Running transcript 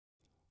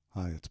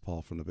Hi, it's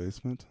Paul from the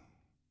basement.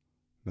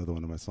 Another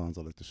one of my songs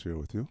I'd like to share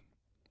with you.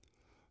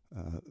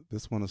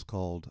 This one is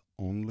called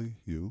Only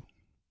You.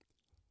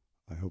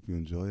 I hope you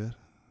enjoy it.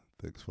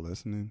 Thanks for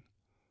listening.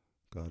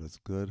 God is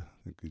good.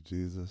 Thank you,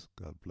 Jesus.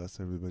 God bless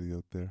everybody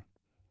out there.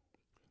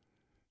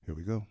 Here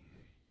we go.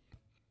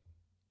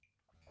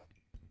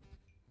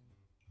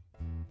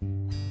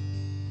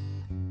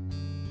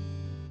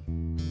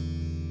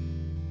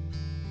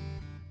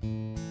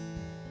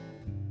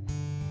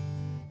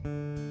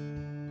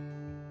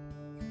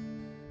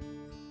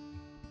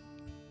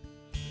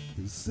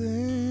 You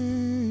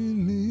saved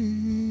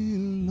me,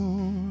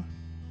 Lord.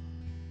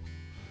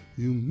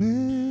 You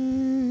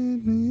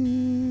made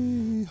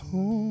me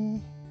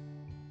whole.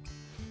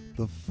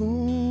 The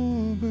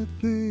former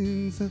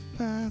things have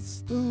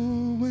passed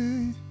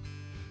away.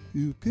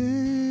 You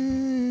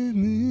gave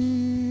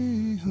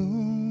me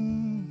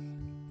home.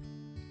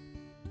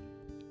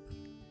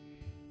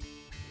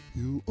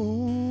 You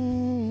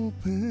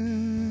opened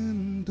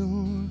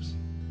doors,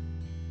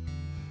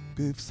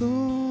 gave so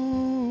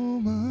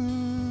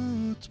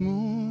much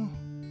more.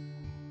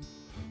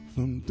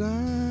 From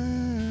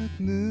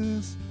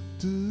darkness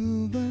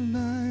to the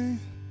light,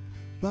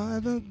 by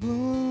the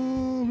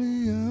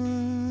glory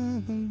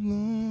of the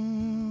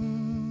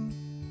Lord.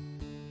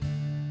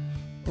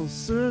 Oh,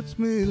 search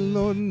me,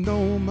 Lord,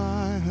 know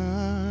my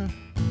heart.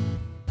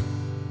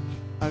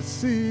 I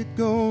seek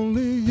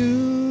only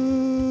you.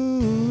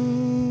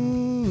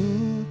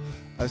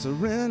 I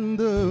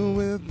surrender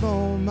with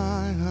all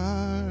my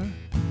heart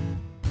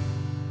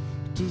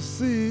to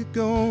seek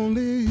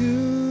only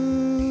you.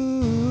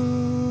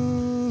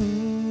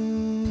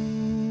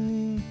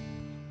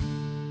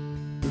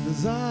 The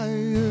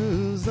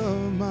desires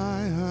of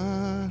my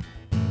heart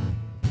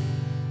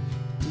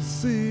to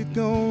seek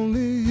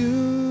only you.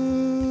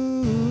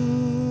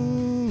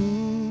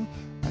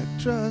 I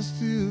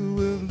trust you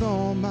with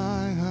all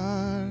my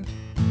heart.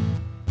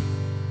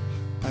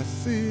 I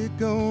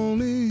seek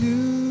only you.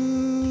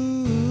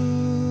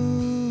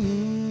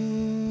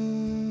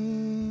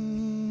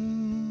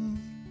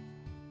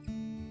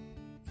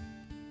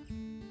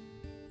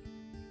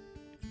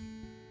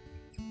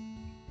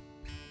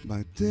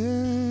 My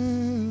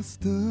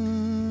destiny,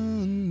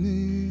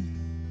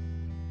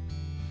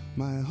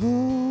 my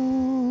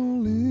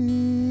holy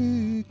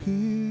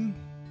King,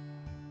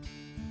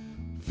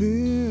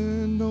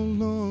 fear no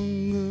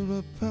longer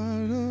a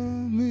part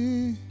of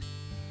me.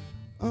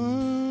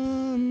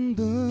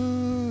 Under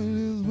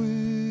his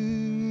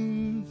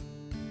wings,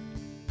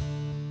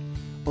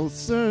 oh,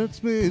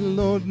 search me,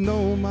 Lord,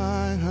 know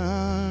my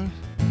heart.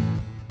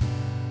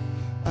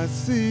 I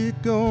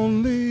seek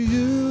only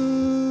you.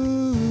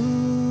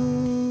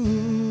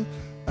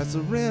 I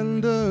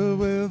surrender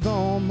with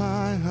all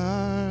my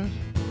heart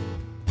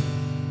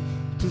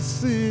to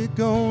seek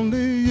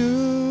only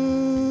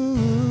you.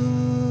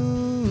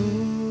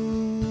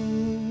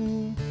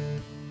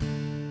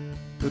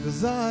 The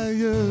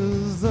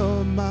desires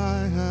of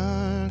my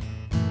heart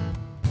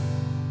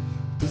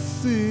to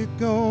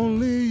seek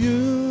only you.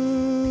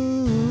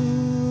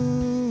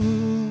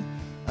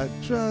 I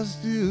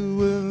trust you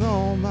with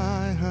all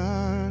my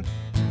heart.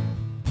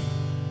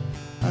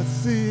 I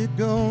seek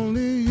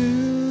only you.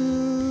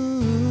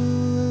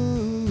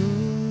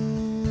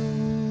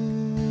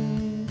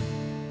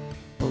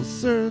 Oh,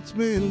 search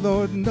me,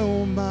 Lord,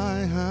 know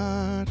my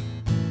heart.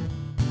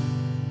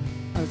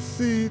 I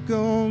seek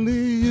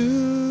only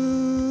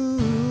you.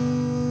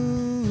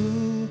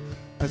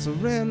 I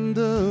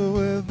surrender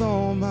with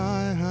all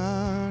my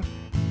heart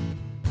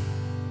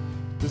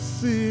to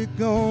seek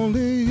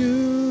only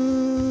you.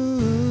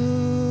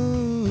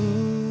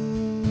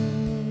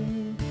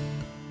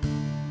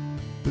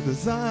 The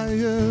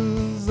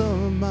desires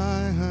of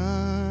my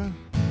heart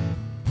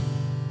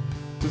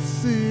to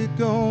seek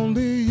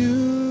only you.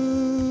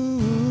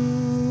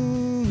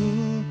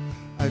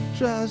 I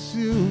trust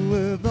you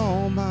with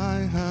all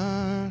my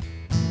heart.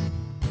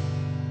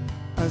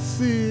 I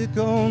seek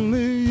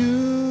only you.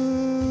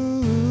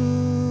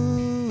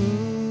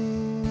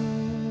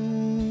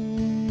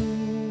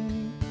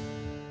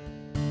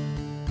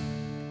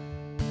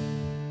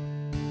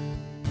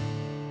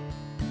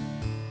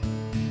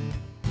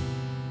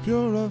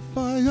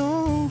 Purify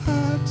your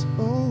heart,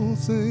 oh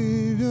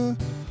Savior,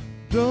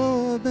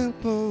 draw them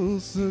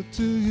closer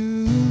to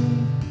you.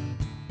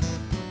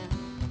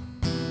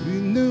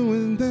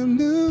 Renewing them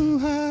new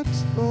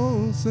hearts,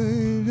 oh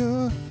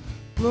Savior,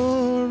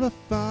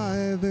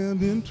 glorify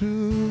them in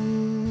truth.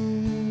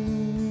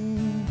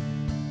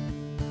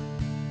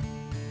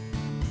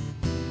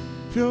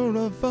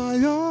 Purify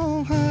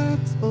your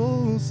hearts,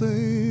 oh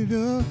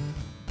Savior,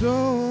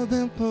 draw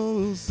them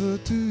closer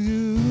to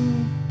you.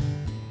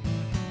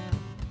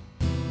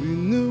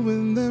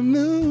 Renewing them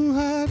new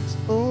hearts,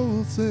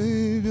 oh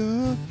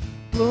Savior,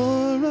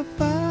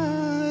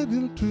 glorified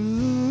in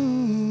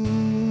truth.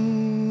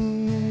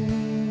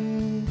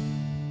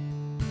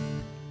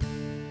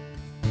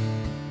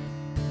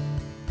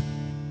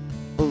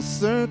 Oh,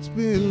 search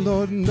me,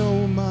 Lord,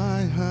 know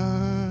my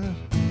heart.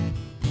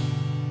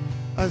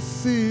 I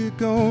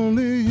seek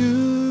only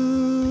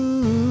you.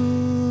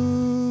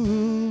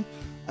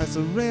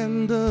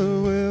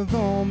 surrender with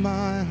all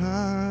my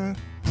heart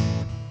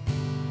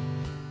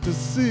to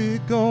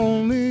seek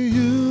only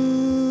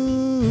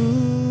you,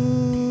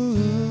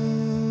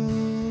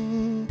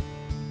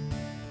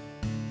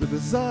 the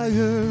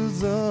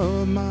desires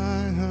of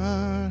my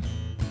heart,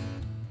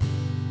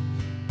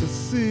 to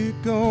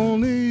seek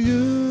only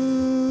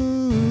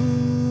you.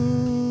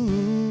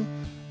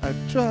 I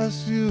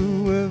trust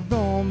you with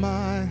all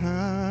my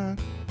heart.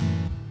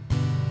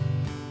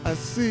 I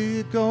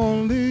seek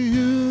only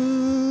you.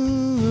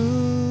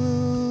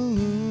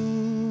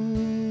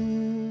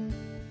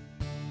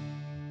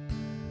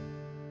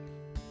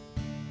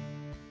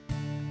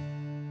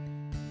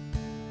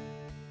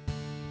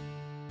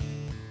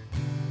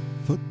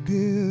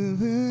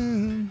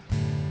 Forgiven,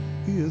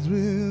 he is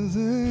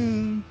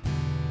risen,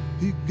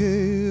 he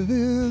gave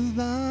his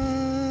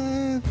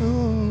life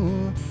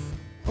for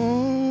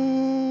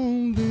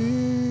only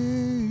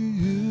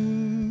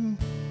you,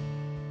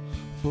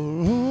 for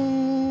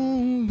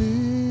only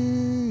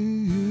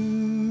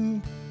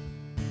you.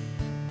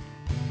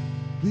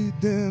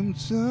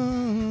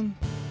 Redemption,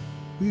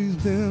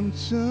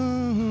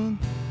 redemption,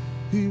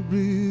 he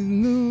breathed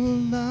new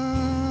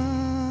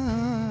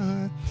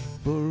life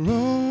for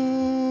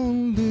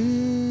only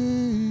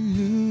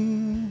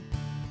you,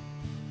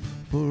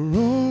 for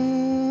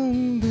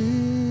only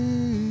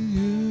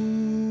you,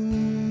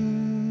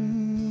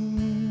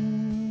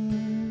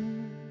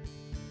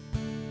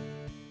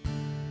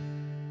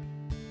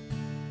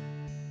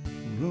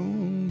 for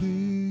only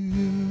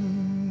you.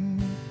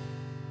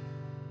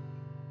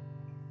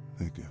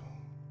 Thank you.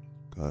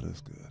 God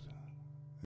is good.